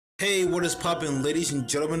Hey, what is poppin', ladies and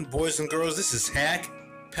gentlemen, boys and girls? This is Hack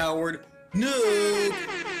Powered Noob.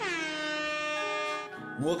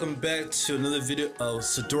 Welcome back to another video of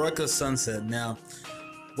Sdorica Sunset. Now,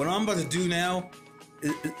 what I'm about to do now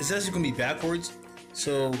is actually gonna be backwards.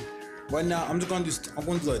 So right now, I'm going to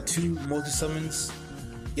do like two multi summons.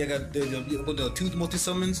 Yeah, I'm gonna do like two multi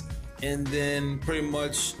summons, and then pretty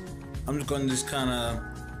much I'm just gonna kind of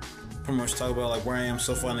pretty much talk about like where I am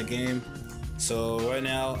so far in the game. So right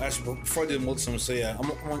now, actually before I do the multi summons, so yeah,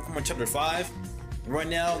 I'm on chapter 5. Right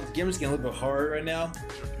now, the game is getting a little bit hard right now.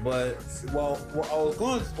 But what I was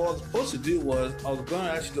supposed to do was I was going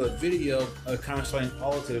to actually do a video kind of starting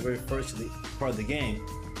all to the very first part of the game.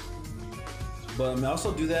 But I mean, I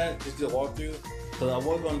also do that, just do a walkthrough, because I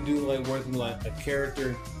was going to do like working like a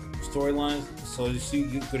character storylines. So you see,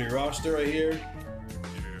 you go to your roster right here.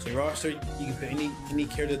 So your roster, you can pick any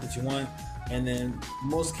character that you want, and then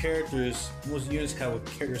most units have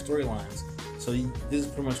character storylines. So this is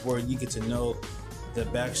pretty much where you get to know the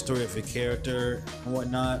backstory of your character and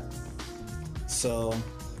whatnot. So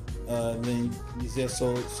then yeah,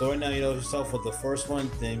 so right now you know yourself with the first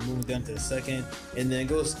one, then moving down to the second, and then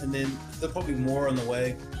there'll probably more on the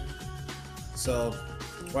way. So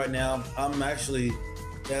right now I'm actually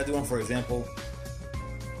I do one for example.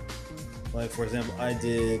 Like for example, I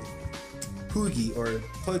did Poogie or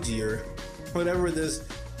Pudgy or whatever this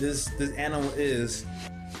animal is.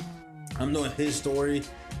 I'm doing his story,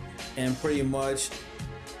 and pretty much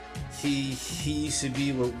he used to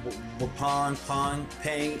be with Pang.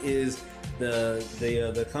 Pang is the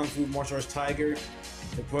kung fu martial arts tiger.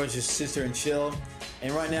 The boy just sits there and chill.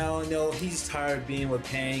 And right now, you know, he's tired of being with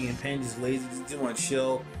Pang, and Pang just lazy, just want to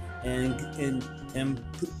chill. And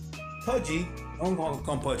Pudgy, I'm gonna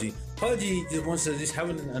call him Pudgy. Pudgy just wants to just have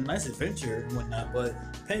a nice adventure and whatnot, but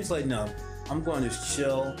Pang's like, no, I'm going to just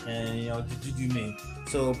chill and you know do me.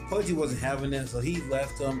 So Pudgy wasn't having it, so he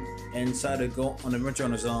left him and decided to go on an adventure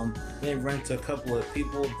on his own. Then ran into a couple of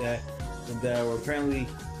people that were apparently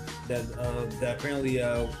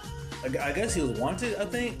I guess he was wanted. I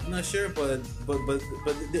think, I'm not sure, but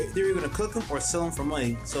they were gonna cook him or sell him for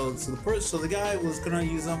money. So the guy was gonna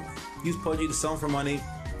use Pudgy to sell him for money,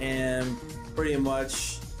 and pretty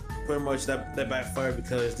much that backfired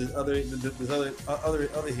because this other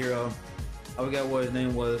hero, I forgot what his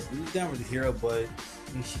name was. He's down with the hero, but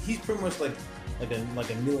he's pretty much like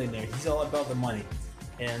a millionaire. He's all about the money,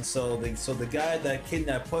 and so the guy that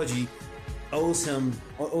kidnapped Pudgy owes him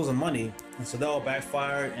money, and so that all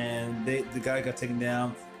backfired, and the guy got taken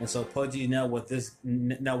down, and so Pudgy now with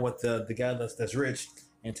the guy that's rich,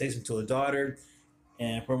 and takes him to a daughter,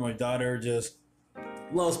 and pretty much daughter just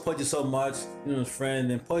loves Pudgy so much, you know, his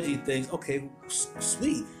friend, and Pudgy thinks, okay,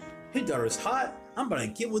 sweet, his daughter's hot, I'm about to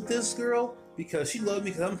get with this girl because she loves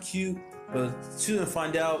me because I'm cute. But soon to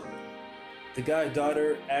find out, the guy's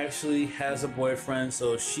daughter actually has a boyfriend,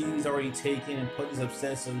 so she's already taken, and Pudgy's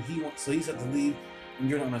upset, so he's had to leave and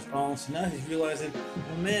get on his own. So now he's realizing,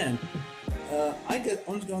 oh man, I'm just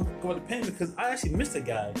gonna go to Pain because I actually missed the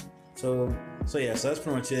guy. So yeah, so that's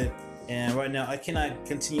pretty much it. And right now I cannot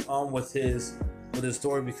continue on with his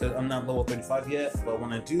story because I'm not level 35 yet, but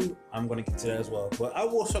when I do, I'm going to get to that as well. But I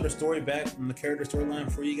will start the story back on the character storyline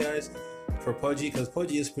for you guys for Pudgy, because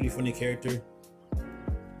Pudgy is a pretty funny character.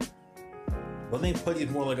 But I think Pudgy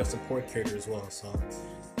is more like a support character as well. So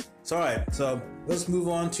alright, so let's move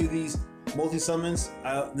on to these multi summons.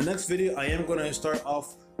 The next video I am going to start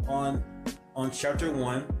off on chapter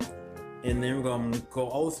 1, and then we're going to go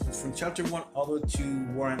all from chapter 1 all the way to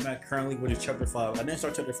where I'm at currently, which is chapter 5. I didn't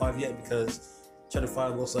start chapter 5 yet because chapter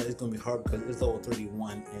 5 looks like it's going to be hard because it's level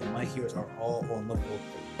 31, and my heroes are all on level,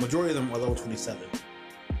 majority of them are level 27.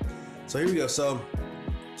 So here we go.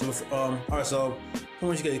 Alright, so pretty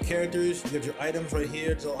much you get your characters, you got your items right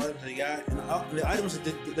here. So all items that you got, and the items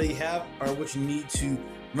that you have are what you need to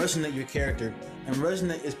resonate your character. And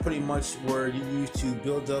resonate is pretty much where you use to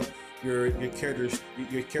build up your character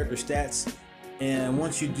stats. And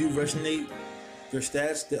once you do resonate your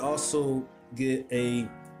stats, they also get a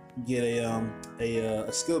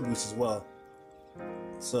skill boost as well.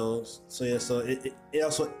 So it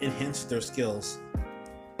also enhances their skills.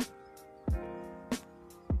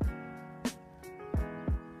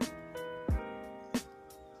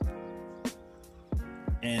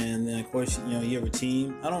 And then of course, you know, you have a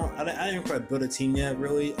team. I didn't quite build a team yet,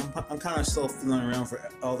 really. I'm kind of still feeling around for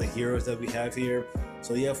all the heroes that we have here.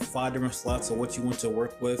 So you have 5 different slots of what you want to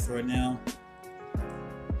work with right now.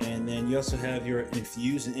 And then you also have your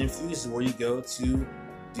infuse, and infuse is where you go to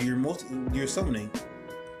do your summoning.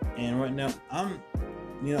 And right now I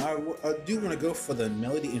do want to go for the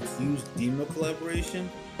Melody infused Demo collaboration,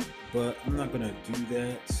 but I'm not gonna do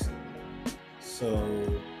that. So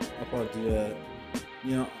I'll probably do that.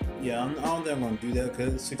 You know, yeah, I don't think I'm gonna do that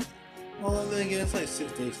because well, then again, it's like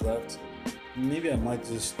 6 days left. Maybe I might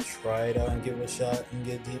just try it out and give it a shot and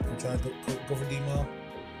get deep and try to go for demo.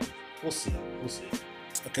 We'll see. We'll see.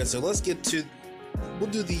 Okay, so let's get to. We'll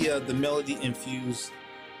do the melody infuse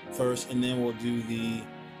first, and then we'll do the.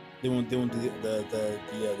 Then we'll do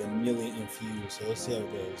the melee infuse. So let's see how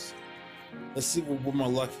it goes. Let's see what my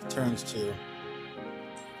luck turns to.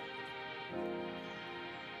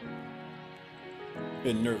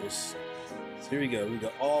 Been nervous. So here we go. We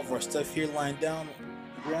got all of our stuff here lying down.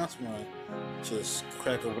 Ground one. Just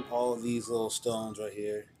crack open all of these little stones right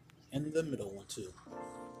here, and the middle one too.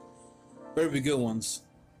 Better be good ones.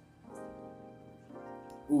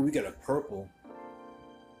 Ooh, we got a purple.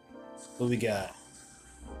 What we got?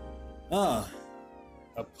 A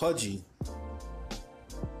pudgy.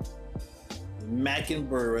 Mackin'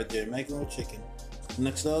 bird right there. Mackin' little chicken.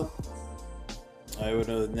 Next up, I would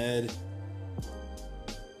know Ned.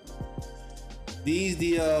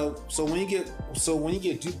 So when you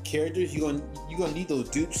get dupe characters, you're gonna need those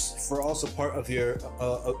dupes for also part of your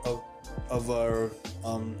of our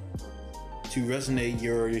to resonate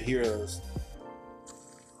your heroes.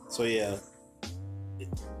 So yeah.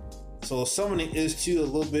 So summoning is too a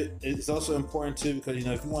little bit. It's also important too because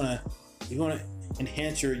if you wanna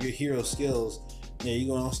enhance your hero skills, yeah,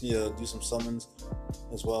 you're gonna also need to do some summons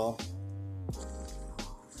as well.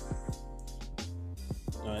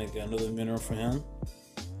 Alright, got another mineral for him.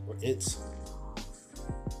 Or it. So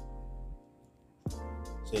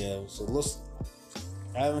yeah, so let's.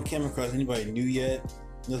 I haven't came across anybody new yet.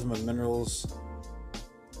 Nothing but minerals.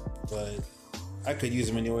 But I could use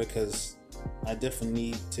them anyway because I definitely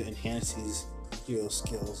need to enhance these hero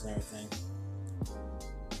skills and everything.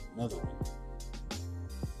 Another one.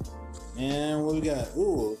 And what we got?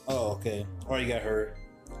 Ooh, oh, okay. Already got her.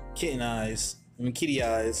 Kitty eyes.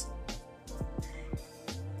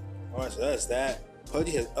 Alright, so that's that.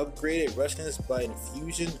 Pudgy has upgraded rushness by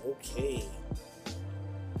infusion. Okay.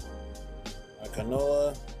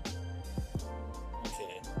 Canola.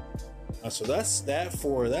 Okay. So that's that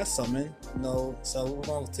for that summon. No, so we're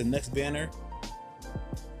going to the next banner.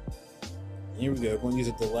 Here we go. We're going to use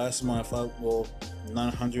it the last modifier. Well,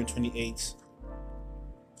 928.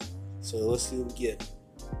 So let's see what we get.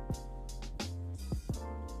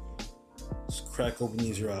 Let's crack open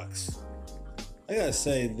these rocks. I gotta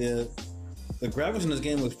say the graphics in this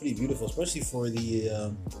game looks pretty beautiful, especially for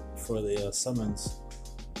the summons.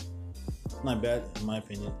 Not bad in my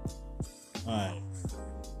opinion. All right,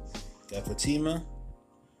 got Fatima.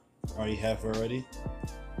 Already have her already.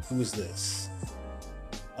 Who is this?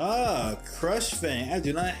 Crush Fang. I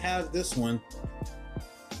do not have this one.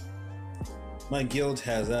 My guild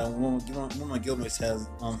has that one. One of my guildmates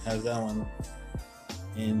has that one,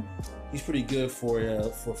 and he's pretty good for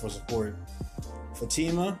support.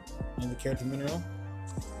 Fatima, another character mineral.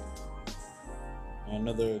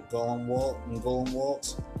 Another Golem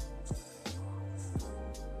Walt.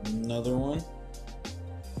 Another one.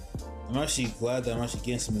 I'm actually glad that I'm actually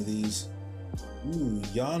getting some of these. Ooh,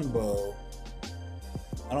 Yanbo.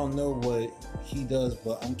 I don't know what he does,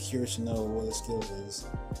 but I'm curious to know what his skills is.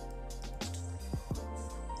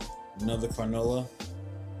 Another Carnola.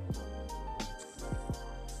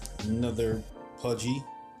 Another Pudgy.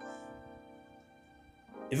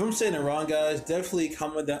 If I'm saying it wrong, guys, definitely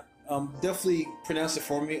comment that. Definitely pronounce it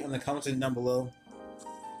for me in the comments down below.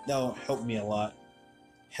 That'll help me a lot.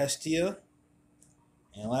 Hestia,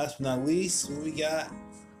 and last but not least, what we got?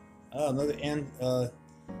 Another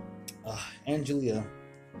Angelia.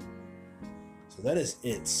 So that is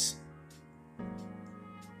it.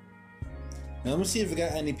 Now let me see if we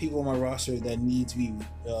got any people on my roster that need to be.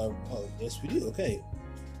 Oh, yes, we do. Okay.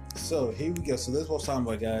 So here we go. So this is what I'm talking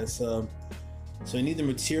about, guys. So you need the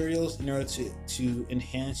materials in order to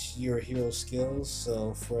enhance your hero skills.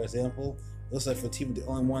 So for example, it looks like Fatima the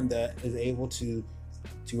only one that is able to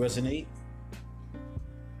resonate.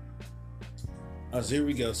 So here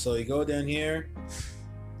we go. So you go down here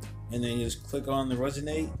and then you just click on the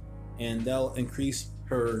resonate, and that'll increase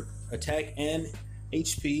her attack and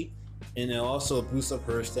HP, and it'll also boost up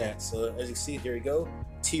her stats. So as you can see, there you go,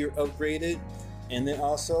 tier upgraded, and then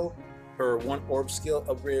also her one orb skill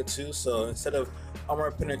upgraded too. So instead of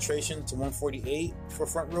armor penetration to 148 for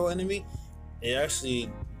front row enemy, it actually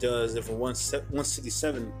does it for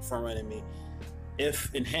 167 front row enemy.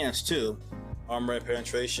 If enhanced too, armor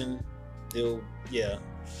penetration, it'll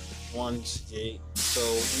 168. So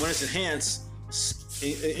when it's enhanced,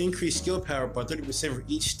 it increase skill power by 30% for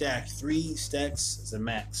each stack. 3 stacks is a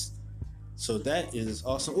max. So that is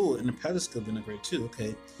awesome. Oh, and the passive skill been upgraded too.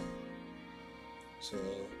 Okay. So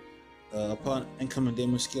upon incoming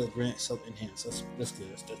damage skill grant self-enhance. That's good.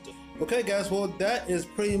 That's good. Okay, guys. Well, that is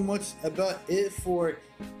pretty much about it for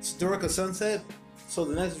Sdorica Sunset. So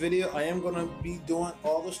the next video, I am gonna be doing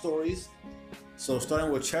all the stories. So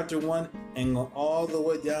starting with chapter 1 and going all the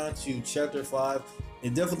way down to chapter 5.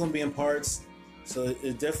 It's definitely gonna be in parts. So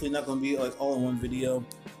it's definitely not gonna be like all in one video.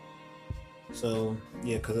 So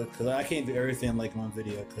yeah, cause I can't do everything like in one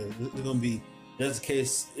video. Cause it's gonna be, that's the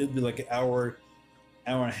case. It'll be like an hour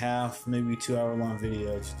and a half, maybe 2 hour long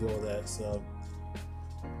video to do all that. So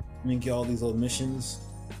let me get all these little missions.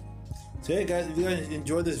 So yeah, guys, if you guys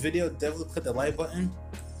enjoyed this video, definitely click the like button.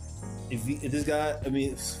 If this guy,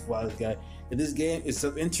 if this game is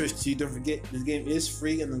of interest to you, don't forget this game is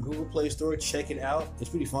free in the Google Play Store. Check it out; it's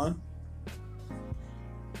pretty fun.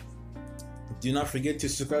 Do not forget to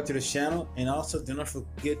subscribe to the channel, and also do not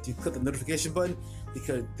forget to click the notification button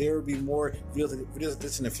because there will be more videos like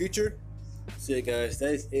this in the future. So yeah, guys,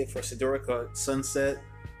 that is it for Sdorica Sunset.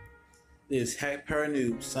 This is Hack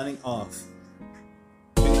Paranoob signing off.